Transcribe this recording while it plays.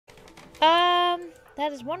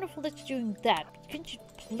That is wonderful that you're doing that. But couldn't you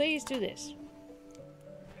please do this?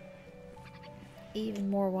 Even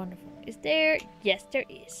more wonderful. Is there? Yes, there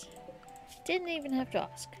is. Didn't even have to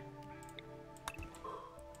ask.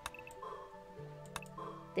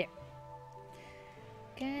 There.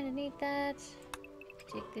 Kinda need that.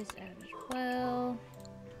 Take this out as well.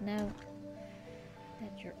 Now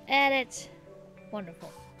that you're at it.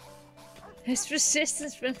 Wonderful. His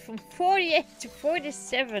resistance went from 48 to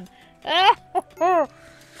 47. Oh,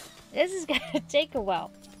 this is gonna take a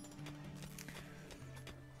while.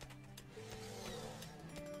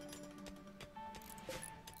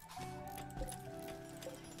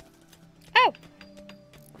 Oh!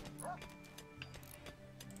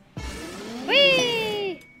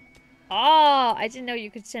 Whee! Oh, I didn't know you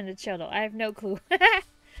could send a shuttle. I have no clue.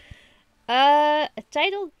 A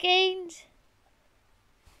title gained.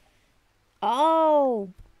 Oh.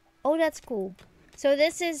 Oh, that's cool. So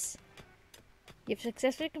this is... You've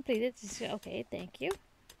successfully completed. Okay, thank you.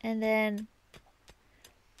 And then...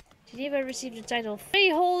 Geneva received the title of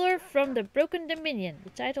Freeholder from the Broken Dominion. The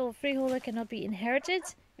title of Freeholder cannot be inherited.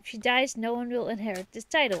 If she dies, no one will inherit this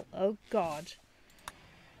title. Oh god.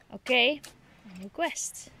 Okay. New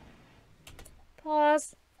quest.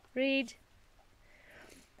 Pause. Read.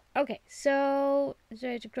 Okay, so...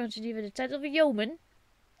 Sorry to grant Geneva the title of a yeoman.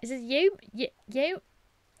 Is it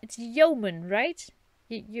it's yeoman, right?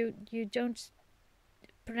 You don't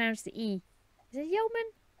pronounce the E. Is it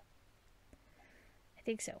yeoman? I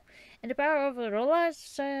think so. And the power of the rolla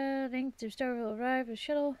linked to star will arrive a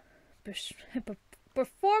shuttle.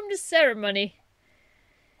 Perform the ceremony.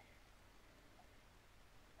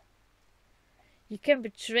 You can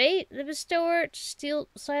betray the bestower to steal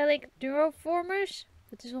psionic neuroformers,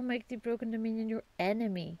 but this will make the Broken Dominion your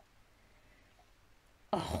enemy.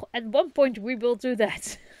 Oh, at one point we will do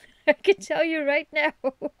that. I can tell you right now.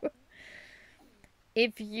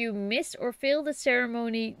 If you miss or fail the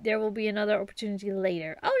ceremony, there will be another opportunity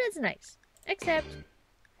later. Oh, that's nice. Accept.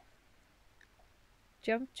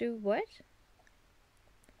 Jump to what?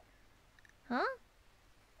 Huh?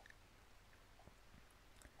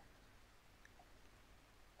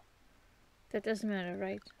 That doesn't matter,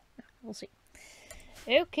 right? No, we'll see.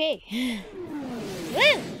 Okay.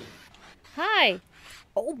 Well, hi.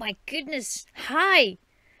 Oh my goodness. Hi.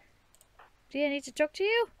 Do I need to talk to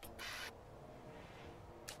you?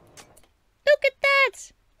 Look at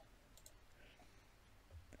that.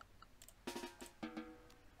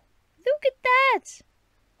 Look at that.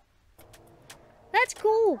 That's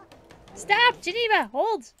cool. Stop, Geneva.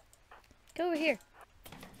 Hold. Go over here.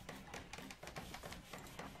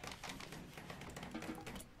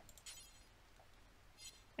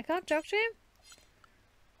 I can't talk to him?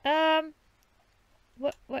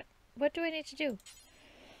 What do I need to do?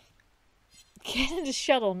 Get in the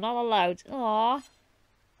shuttle, not allowed. Aww.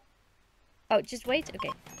 Oh, just wait?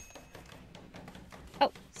 Okay.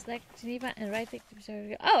 Oh, select Geneva and right click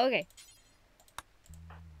to... Oh, okay.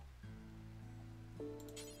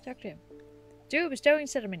 Talk to him. Do a bestowing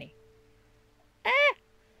ceremony. Ah!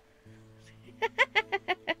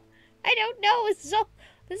 I don't know. This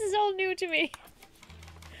is all new to me.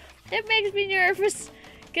 That makes me nervous.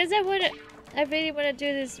 Because I really want to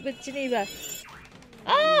do this with Geneva.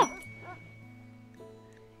 Oh!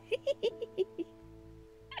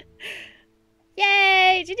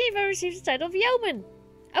 Yay! Geneva receives the title of yeoman.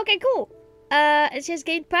 Okay, cool. And she has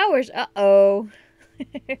gained powers. Uh-oh.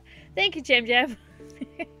 Thank you, Jam Jam.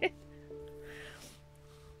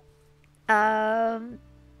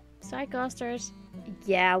 Psychosters.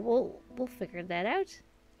 Yeah, we'll figure that out.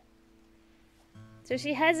 So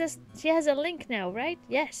she has a link now, right?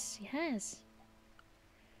 Yes, she has.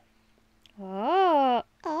 Oh,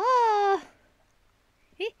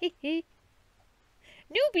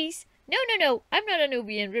 newbies? No. I'm not a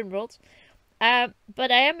newbie in Rimworld.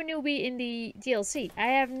 But I am a newbie in the DLC. I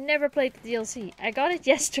have never played the DLC. I got it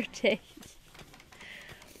yesterday.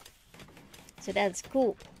 So that's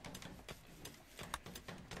cool.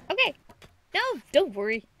 Okay. No, don't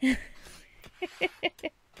worry.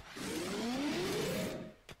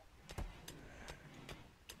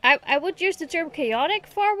 I would use the term chaotic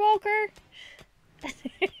Farwalker.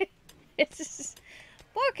 It's just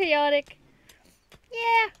more chaotic.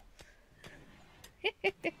 Yeah.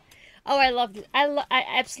 Oh, I love it. I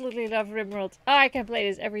absolutely love Rimworld. Oh, I can play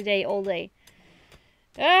this every day, all day.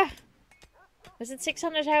 Was it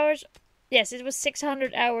 600 hours? Yes, it was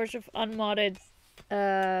 600 hours of unmodded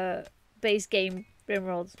base game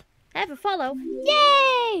Rimworld. Have a follow.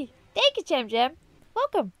 Yay! Thank you, Jam Jam.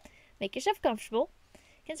 Welcome. Make yourself comfortable.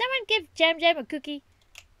 Can someone give Jam Jam a cookie?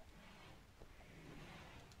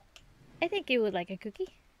 I think you would like a cookie.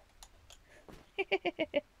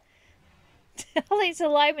 All these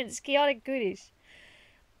alignments, chaotic goodies.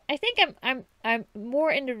 I think I'm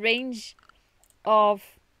more in the range of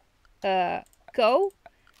Go.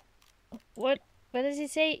 What does he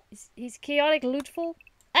say? He's chaotic lootful.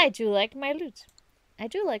 I do like my loot. I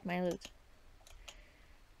do like my loot.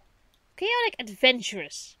 Chaotic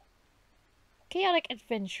adventurous. Chaotic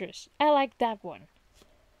adventurous. I like that one.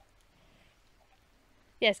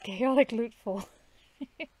 Yes, chaotic lootful.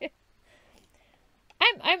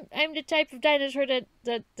 I'm the type of dinosaur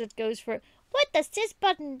that goes for, what does this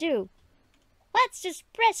button do? Let's just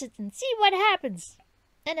press it and see what happens.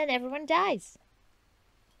 And then everyone dies.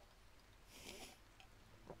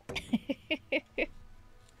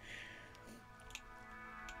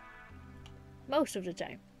 Most of the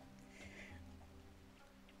time.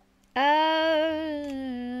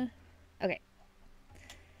 Okay.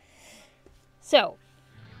 So,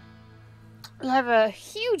 we have a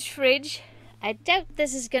huge fridge. I doubt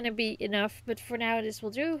this is gonna be enough, but for now this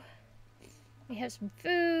will do. We have some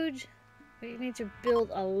food. We need to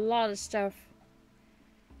build a lot of stuff.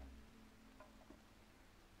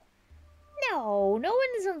 No, no one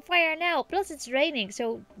is on fire now. Plus it's raining,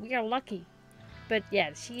 so we are lucky. But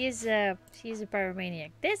yeah, she is a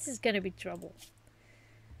pyromaniac. This is gonna be trouble.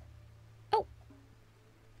 Oh,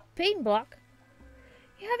 paint block.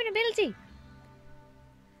 You have an ability.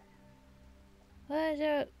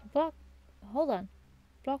 What block? Hold on.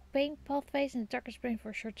 Block paint pathways in the darkest brain for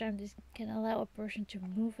a short time. This can allow a person to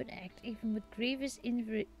move and act, even with grievous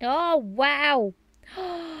injury. Oh wow!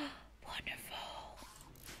 Wonderful.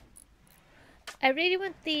 I really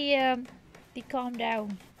want the calm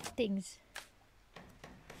down things.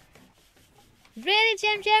 Really,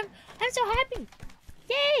 Jam Jam? I'm so happy!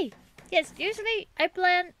 Yay! Yes, usually I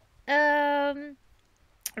plan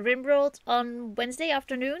Rimworld on Wednesday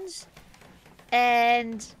afternoons.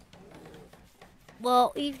 And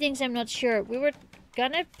well, evenings I'm not sure. We were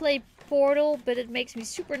gonna play Portal, but it makes me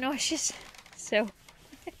super nauseous. So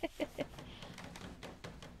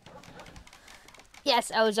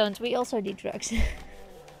yes, Ozones, we also need drugs.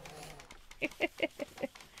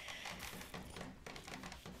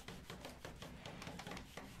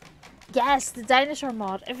 Yes, the dinosaur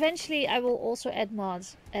mod. Eventually I will also add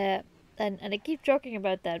mods. And I keep talking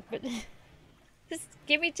about that, but just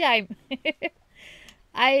give me time.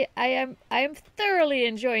 I am thoroughly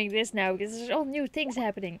enjoying this now because there's all new things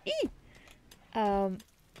happening. And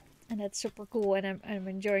that's super cool, and I'm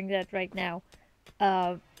enjoying that right now.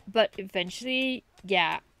 But eventually,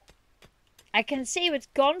 yeah, I can say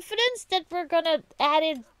with confidence that we're gonna add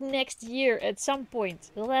it next year at some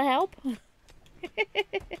point. Will that help?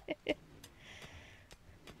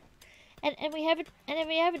 and we have it, and then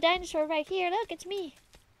we have a dinosaur right here. Look, it's me.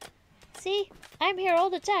 See, I'm here all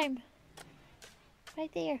the time.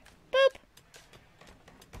 Right there. Boop!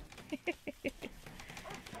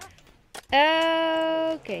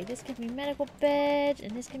 Okay, this can be a medical bed,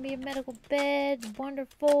 and this can be a medical bed.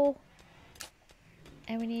 Wonderful.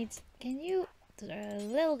 And we need... Can you...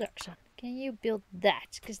 little dark sun. Can you build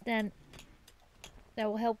that? Because then... that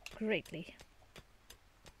will help greatly.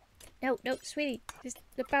 No, no, sweetie. Just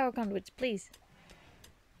the power conduits, please.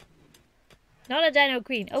 Not a dino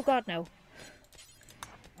queen. Oh god, no.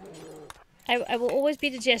 I will always be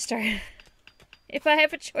the jester. If I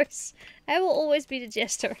have a choice, I will always be the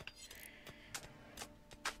jester.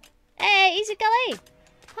 Hey, Izakale!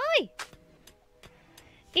 Hi!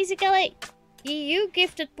 Izakale, you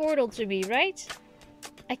gifted Portal to me, right?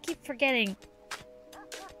 I keep forgetting.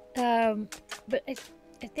 But I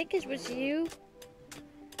think it was you.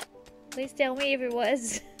 Please tell me if it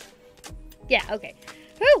was. Yeah, okay.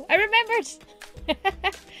 Whew, I remembered!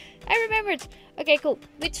 I remembered! Okay, cool.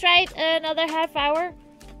 We tried another half hour.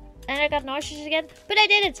 And I got nauseous again. But I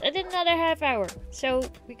did it! I did another half hour. So,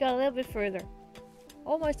 we got a little bit further.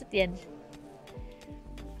 Almost at the end.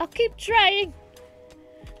 I'll keep trying!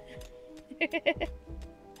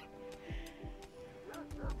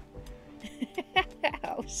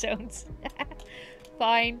 Oh, zones.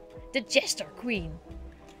 Fine. The Jester Queen.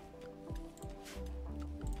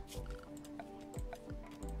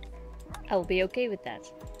 I'll be okay with that.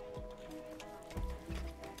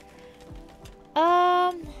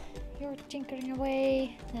 You're tinkering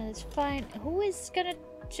away. That is fine. Who is gonna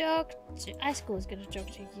talk to... Icicle is gonna talk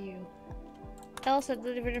to you. Also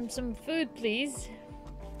deliver him some food, please.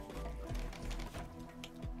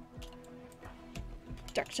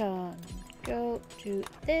 Dark Sun. Go to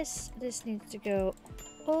this. This needs to go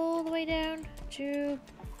all the way down to...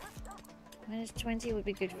 -20 would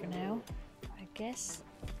be good for now, I guess.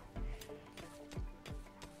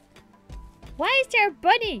 Why is there a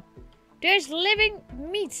bunny? There's living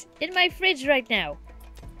meat in my fridge right now.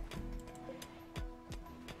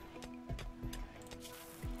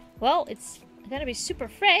 Well, it's gonna be super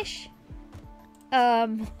fresh.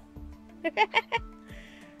 Um...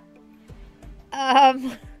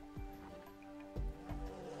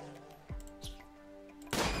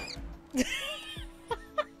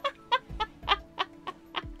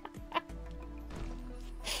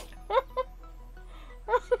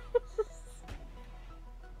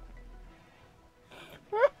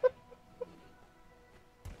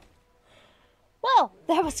 Well,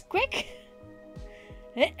 that was quick.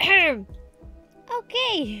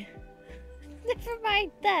 Okay. Never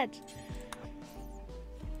mind that.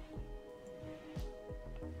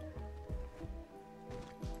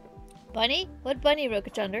 Bunny? What bunny,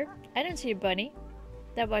 Rocket Thunder? I don't see a bunny.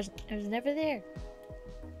 It was never there.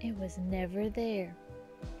 It was never there.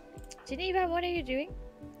 Geneva, what are you doing?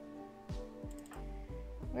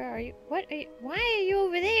 Where are you? What are you? Why are you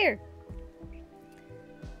over there?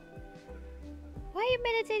 Why are you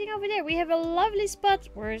meditating over there? We have a lovely spot.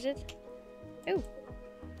 Where is it? Oh.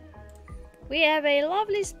 We have a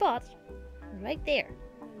lovely spot right there.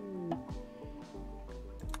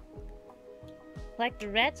 Like the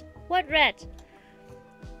rat? What rat?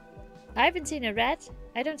 I haven't seen a rat.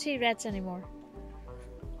 I don't see rats anymore.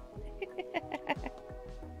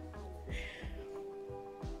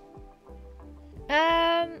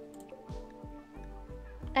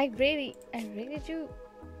 I really do.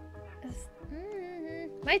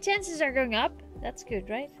 My chances are going up. That's good,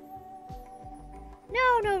 right?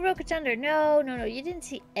 No, Rocket Thunder. No. You didn't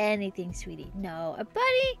see anything, sweetie. No, a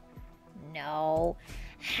bunny? No.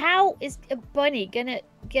 How is a bunny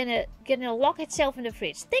gonna lock itself in the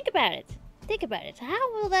fridge? Think about it.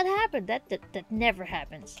 How will that happen? That never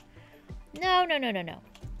happens. No. No.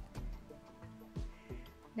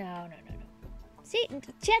 See,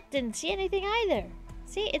 the chat didn't see anything either.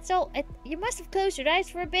 See, it's all... you must have closed your eyes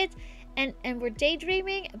for a bit and were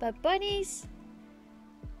daydreaming about bunnies.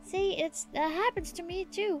 See, that happens to me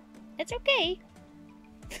too. It's okay.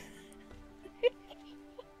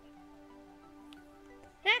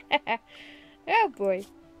 Oh boy.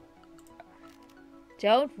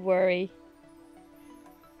 Don't worry.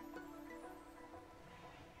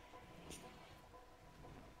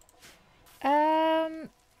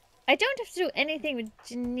 I don't have to do anything with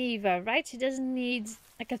Geneva, right? She doesn't need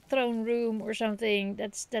like a throne room or something.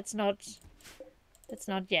 That's not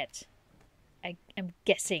yet. I am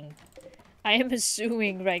guessing. I am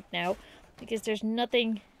assuming right now because there's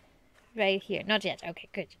nothing right here. Not yet. Okay,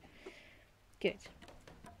 good.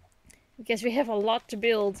 Because we have a lot to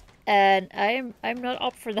build and I'm not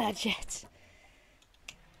up for that yet.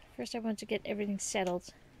 First I want to get everything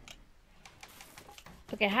settled.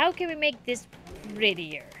 Okay, how can we make this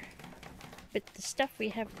prettier? With the stuff we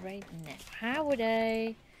have right now. How would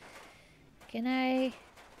I... Can I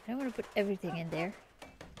don't want to put everything in there.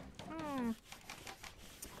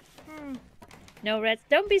 No, rats.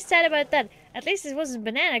 Don't be sad about that. At least it wasn't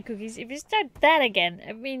banana cookies. If you start that again,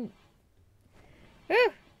 I mean...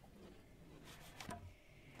 Whew.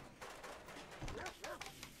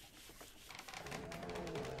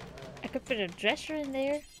 I could put a dresser in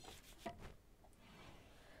there.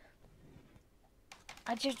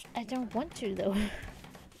 I don't want to though.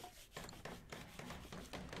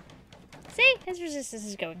 See? His resistance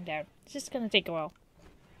is going down. It's just gonna take a while.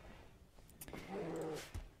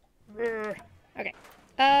 Okay.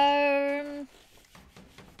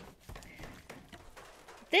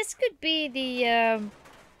 This could be the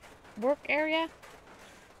work area.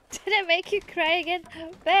 Did I make you cry again?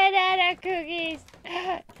 Banana cookies!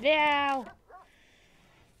 No!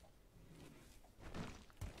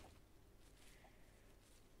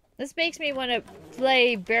 This makes me want to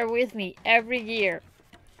play Bear With Me every year.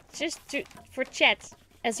 Just for chat,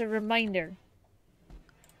 as a reminder.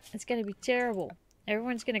 It's gonna be terrible.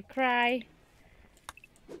 Everyone's gonna cry.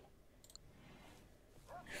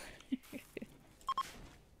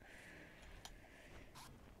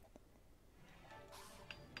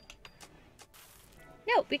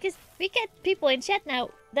 No, because we get people in chat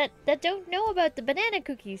now that don't know about the banana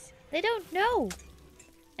cookies. They don't know.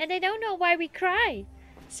 And they don't know why we cry.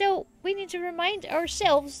 So we need to remind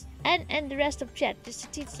ourselves and the rest of chat just to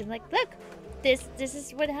teach them, like, look, this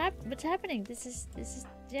is what's happening. This is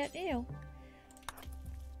yeah, you know.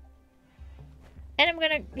 And I'm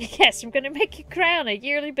gonna yes, I'm gonna make you cry on a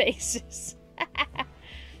yearly basis.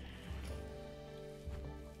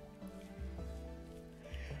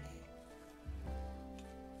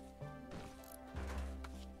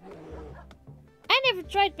 I never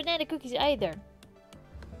tried banana cookies either.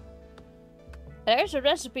 There's a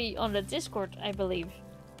recipe on the Discord, I believe.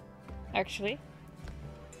 actually.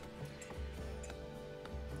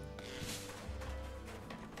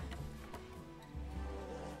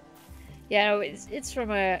 Yeah, no, it's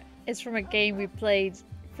from a game we played.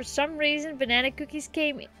 For some reason, banana cookies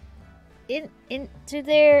came into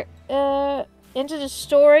their into the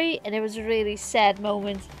story, and it was a really sad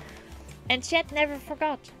moment. And Chet never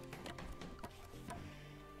forgot.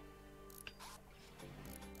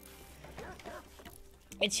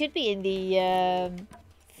 It should be in the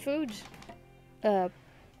food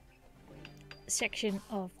section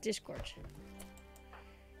of Discord.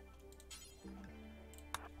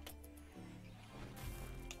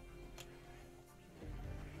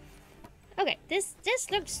 Okay, this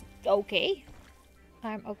looks okay.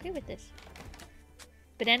 I'm okay with this.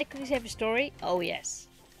 Banana cookies have a story? Oh yes.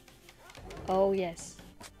 Oh yes.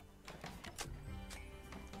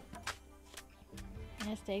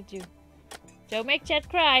 Yes, they do. Don't make Chad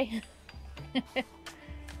cry.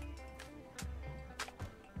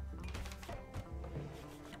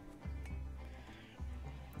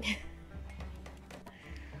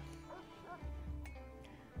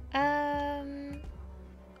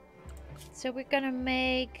 So we're gonna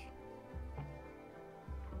make...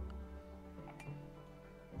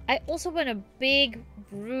 I also want a big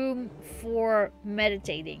room for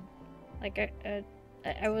meditating. Like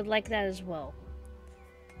I would like that as well.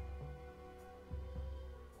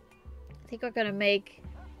 I think we're gonna make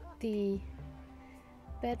the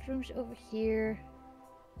bedrooms over here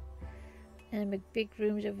and make big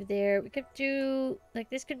rooms over there. We could do like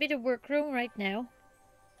this could be the workroom right now.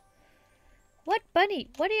 What bunny?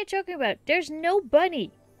 What are you talking about? There's no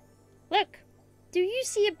bunny. Look, do you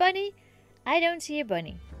see a bunny? I don't see a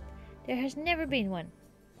bunny. There has never been one.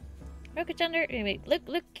 Look, it's under. Anyway,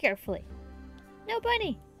 look carefully. No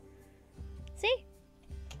bunny. See?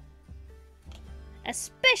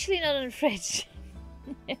 Especially not in the fridge.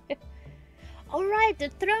 Alright, the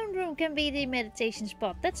throne room can be the meditation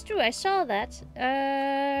spot. That's true, I saw that.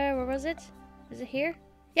 Where was it? Is it here?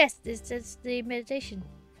 Yes, this is the meditation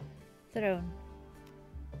throne.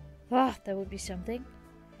 Ah, that would be something.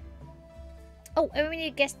 Oh, and we need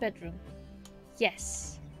a guest bedroom.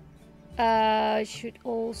 Yes. Should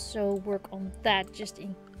also work on that just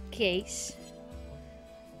in case.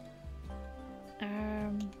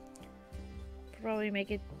 Probably make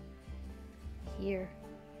it here.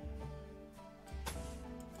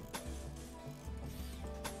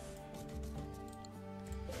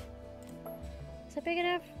 Is that big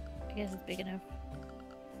enough? I guess it's big enough.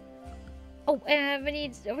 Oh, we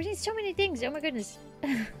need so many things. Oh my goodness.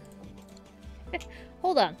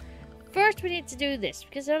 Hold on. First, we need to do this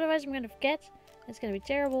because otherwise, I'm gonna forget. That's gonna be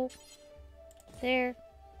terrible. There.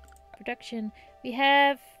 Production. We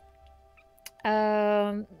have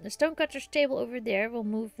the stonecutter's table over there. We'll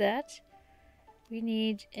move that. We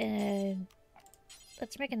need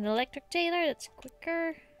let's make an electric tailor. That's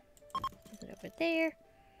quicker. Put it over there.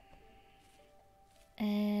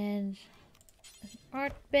 And an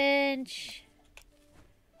art bench.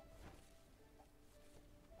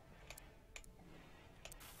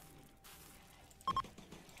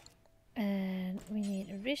 And we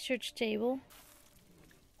need a research table.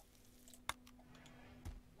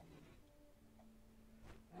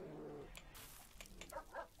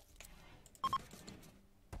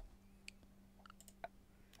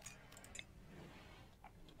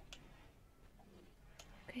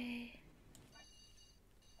 Okay.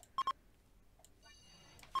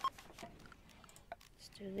 Let's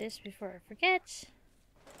do this before I forget.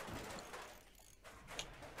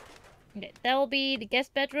 Okay, that will be the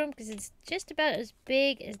guest bedroom because it's just about as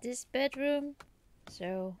big as this bedroom.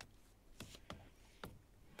 So,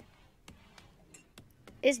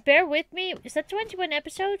 bear with me. Is that 21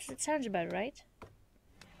 episodes? That sounds about right.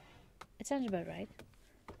 It sounds about right.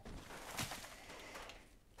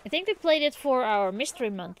 I think we played it for our mystery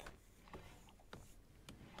month.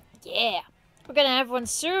 Yeah, we're gonna have one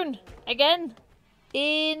soon again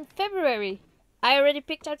in February. I already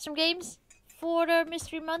picked out some games for the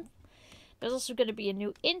mystery month. There's also going to be a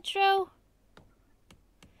new intro.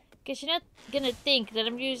 Because you're not going to think that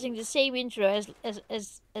I'm using the same intro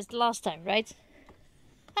as last time, right?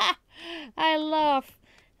 Ha! I laugh.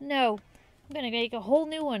 No. I'm going to make a whole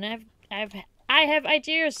new one. I have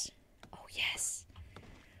ideas. Oh, yes.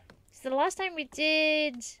 So the last time we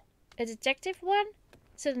did a detective one.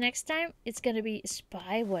 So the next time it's going to be a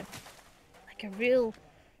spy one. Like a real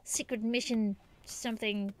secret mission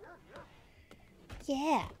something.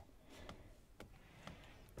 Yeah.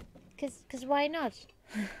 Cause why not?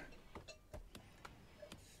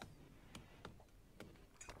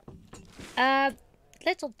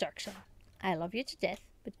 Little Dark Sun, I love you to death.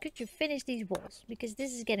 But could you finish these walls? Because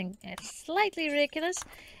this is getting slightly ridiculous.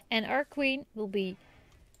 And our queen will be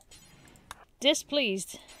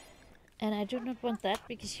displeased. And I do not want that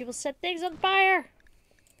because she will set things on fire.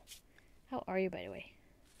 How are you, by the way?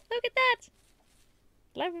 Look at that.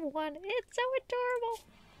 Level 1. It's so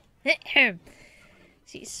adorable.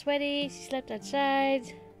 She's sweaty. She slept outside.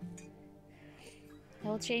 That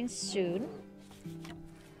will change soon.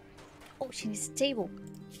 Oh, she needs a table.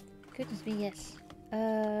 Goodness me, yes.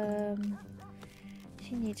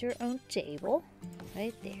 She needs her own table.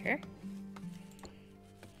 Right there.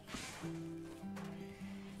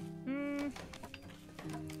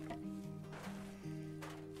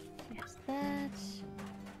 She has that.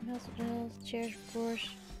 What else? Chairs, of course.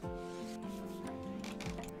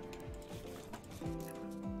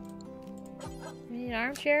 We need an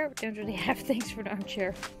armchair. We don't really have things for an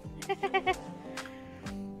armchair.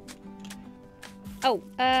 Oh,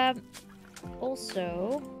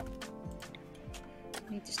 also,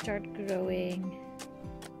 we need to start growing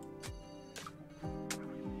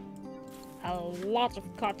a lot of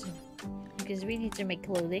cotton because we need to make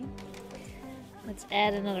clothing. Let's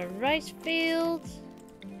add another rice field.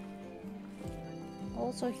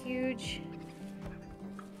 Also huge.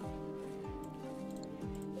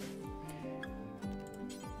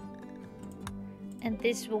 And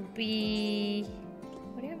this will be...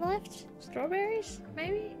 What do you have left? Strawberries,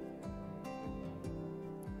 maybe?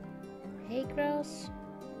 Hay grass.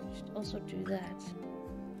 Should also do that.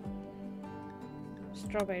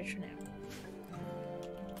 Strawberries for now.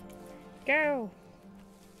 Go!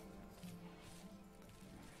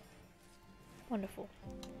 Wonderful.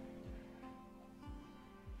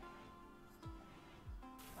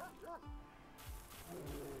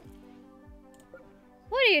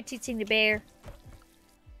 What are you teaching the bear?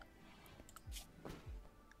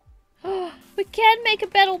 We can make a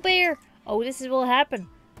battle bear! Oh, this will happen.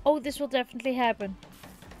 Oh, this will definitely happen.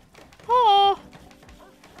 Oh!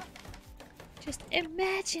 Just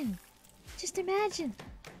imagine. Just imagine.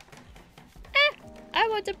 Ah! I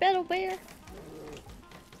want a battle bear.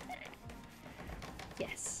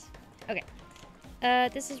 Yes. Okay.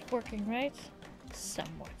 This is working, right?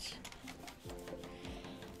 Somewhat.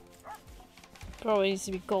 Probably needs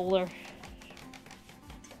to be colder.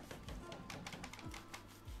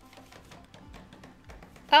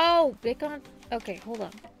 Oh, they can't. Okay, hold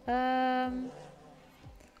on.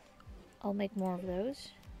 I'll make more of those.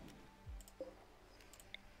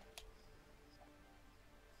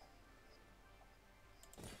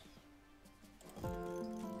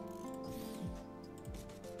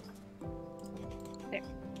 There.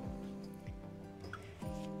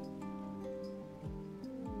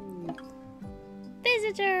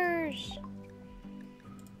 Visitors!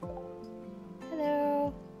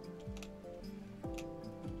 Hello.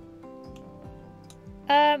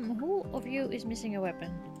 Who of you is missing a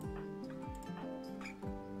weapon?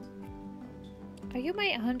 Are you my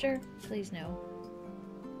hunter? Please no.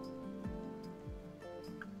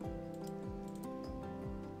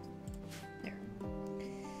 There.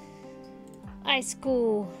 Ice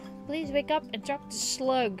School. Please wake up and talk to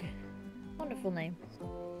Slug. Wonderful name.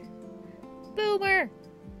 Boomer!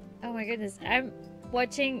 Oh my goodness, I'm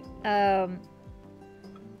watching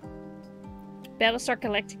Battlestar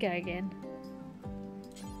Galactica again.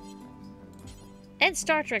 And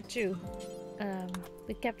Star Trek too.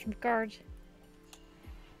 With Captain Picard.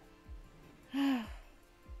 I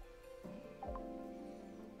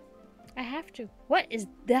have to. What is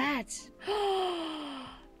that?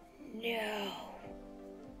 No.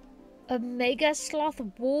 A mega sloth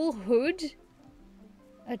wool hood?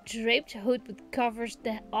 A draped hood with covers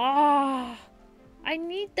that... Ah! I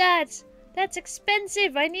need that! That's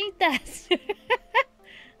expensive! I need that!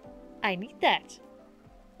 I need that.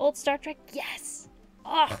 Old Star Trek? Yes!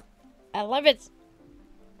 Oh! I love it!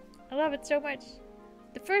 I love it so much.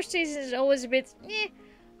 The first season is always a bit... eh,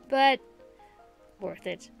 but... worth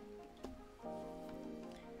it.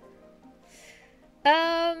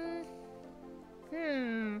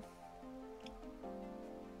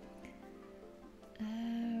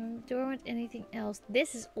 Do I want anything else?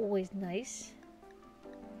 This is always nice.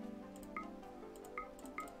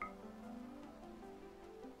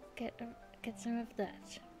 Get some of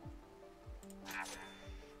that.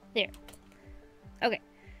 There. Okay.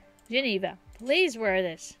 Geneva, please wear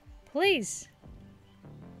this. Please.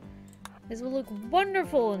 This will look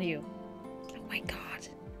wonderful on you. Oh my god.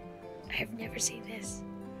 I have never seen this.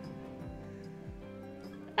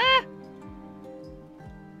 Ah!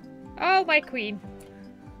 Oh, my queen.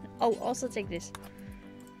 Oh, also take this.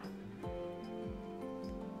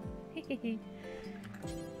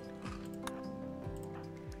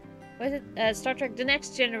 What is it? Star Trek: The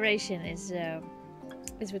Next Generation is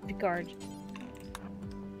with Picard.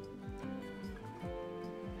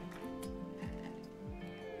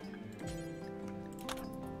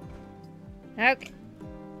 Okay.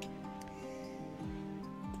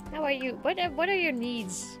 How are you? What are your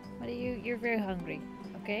needs? What are you? You're very hungry.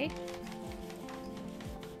 Okay.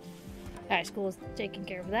 Alright, school is taking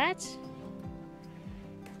care of that.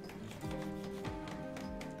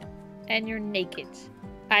 And you're naked.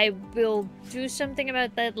 I will do something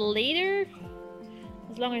about that later.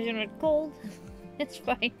 As long as you're not cold. It's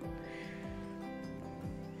fine.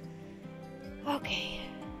 Okay.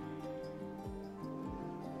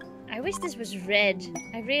 I wish this was red.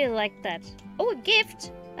 I really like that. Oh, a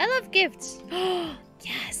gift! I love gifts!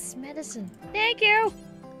 Yes, medicine. Thank you!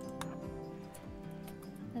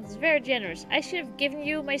 That's very generous. I should have given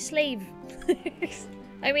you my slave.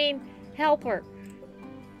 I mean, helper.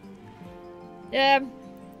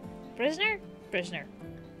 Prisoner? Prisoner.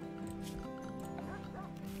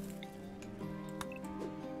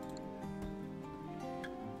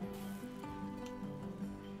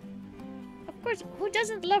 Of course, who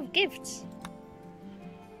doesn't love gifts?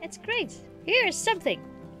 It's great. Here's something.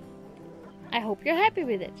 I hope you're happy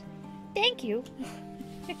with it. Thank you.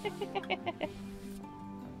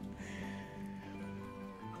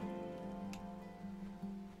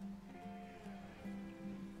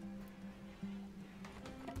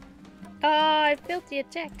 I failed the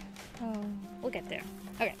attack. Oh, we'll get there.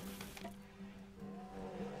 Okay.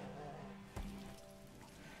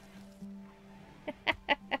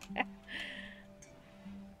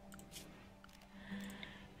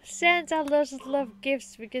 Santa doesn't love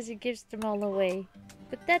gifts because he gives them all away.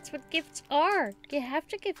 But that's what gifts are. You have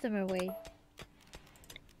to give them away.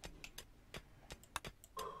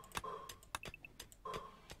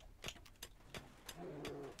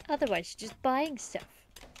 Otherwise, you're just buying stuff.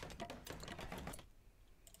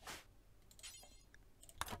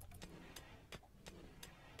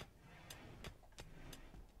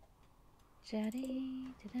 There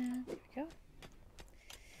we go.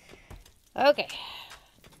 Okay.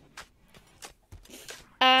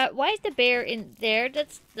 Why is the bear in there?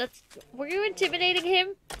 That's. Were you intimidating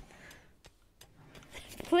him?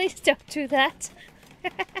 Please don't do that.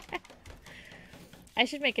 I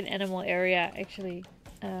should make an animal area, actually.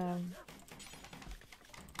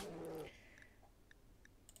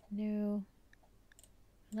 No.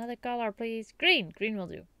 Another color, please. Green. Green will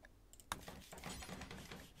do.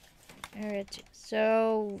 Area 2.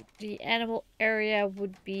 So the animal area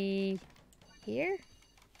would be here.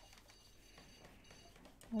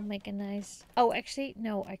 We'll make a nice... Oh, actually,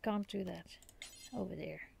 no, I can't do that. Over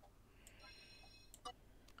there.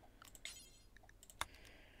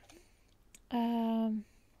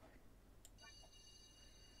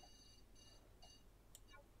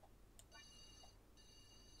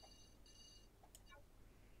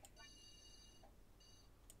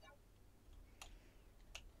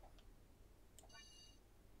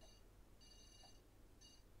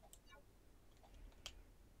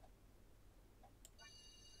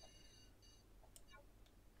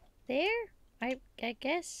 There? I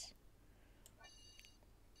guess.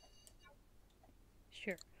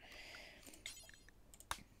 Sure.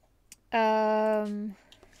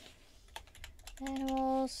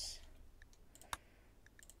 Animals.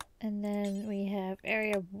 And then we have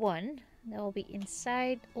area 1. That will be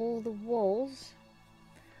inside all the walls.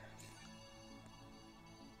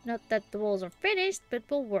 Not that the walls are finished, but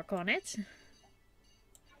we'll work on it.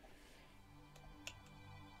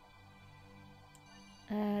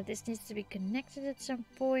 This needs to be connected at some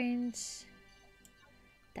point.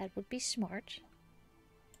 That would be smart.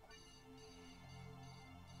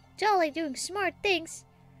 Dolly doing smart things.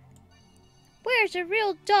 Where's the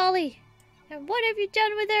real Dolly? And what have you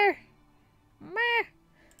done with her? Meh.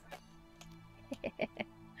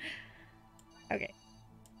 Okay.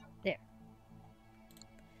 There.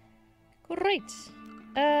 Great.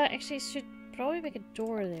 Actually, should probably make a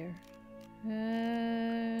door there.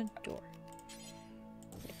 Door.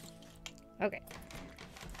 Okay.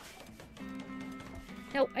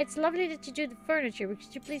 No, it's lovely that you do the furniture, but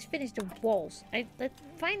could you please finish the walls? I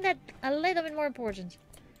find that a little bit more important.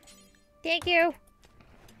 Thank you.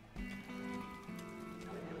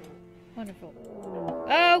 Wonderful.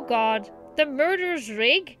 Oh god. The murderer's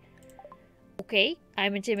rig? Okay,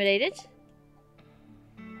 I'm intimidated.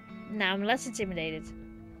 Now I'm less intimidated.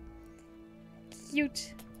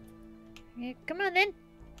 Cute. Yeah, come on then.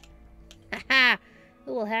 Haha.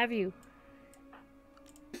 Who will have you?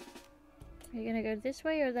 Are you gonna go this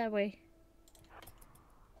way or that way?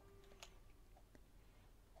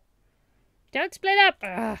 Don't split up!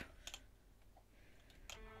 Ugh.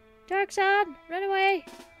 Dark's on! Run away!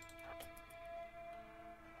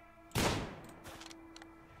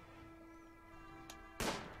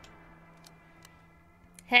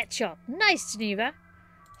 Headshot. Nice, Geneva.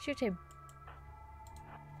 Shoot him.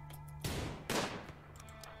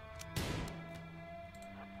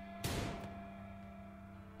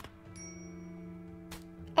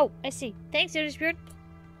 Oh, I see. Thanks, Yoda Spirit.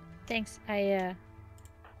 Thanks.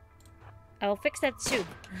 I'll fix that soon.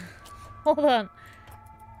 Hold on.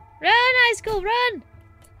 Run, high school, run!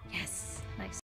 Yes.